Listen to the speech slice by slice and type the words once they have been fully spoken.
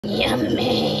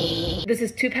Yummy. This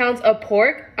is 2 pounds of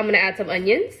pork. I'm gonna add some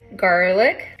onions,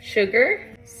 garlic,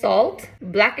 sugar, salt,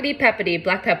 blackety peppity,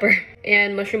 black pepper,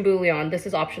 and mushroom bouillon. This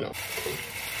is optional.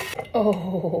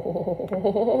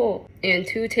 Oh, and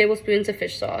 2 tablespoons of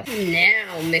fish sauce.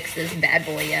 Now mix this bad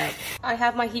boy up. I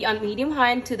have my heat on medium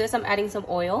high, and to this I'm adding some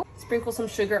oil. Sprinkle some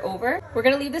sugar over. We're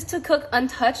gonna leave this to cook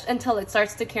untouched until it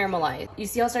starts to caramelize. You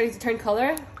see how it's starting to turn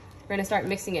color? We're gonna start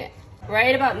mixing it.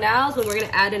 Right about now is when we're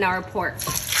gonna add in our pork.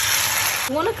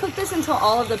 You want to cook this until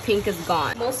all of the pink is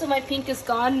gone. Most of my pink is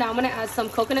gone. Now I'm going to add some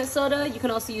coconut soda. You can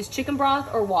also use chicken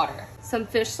broth or water. Some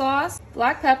fish sauce,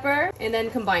 black pepper, and then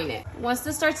combine it. Once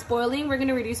this starts boiling, we're going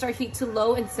to reduce our heat to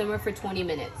low and simmer for 20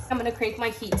 minutes. I'm going to crank my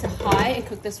heat to high and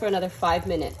cook this for another 5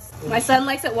 minutes. My son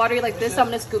likes it watery like this, so I'm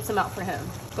going to scoop some out for him.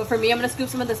 But for me, I'm going to scoop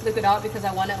some of this liquid out because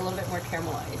I want it a little bit more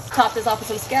caramelized. Top this off with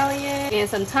some scallion and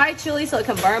some Thai chili so it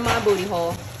can burn my booty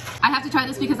hole. I have to try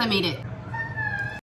this because I made it.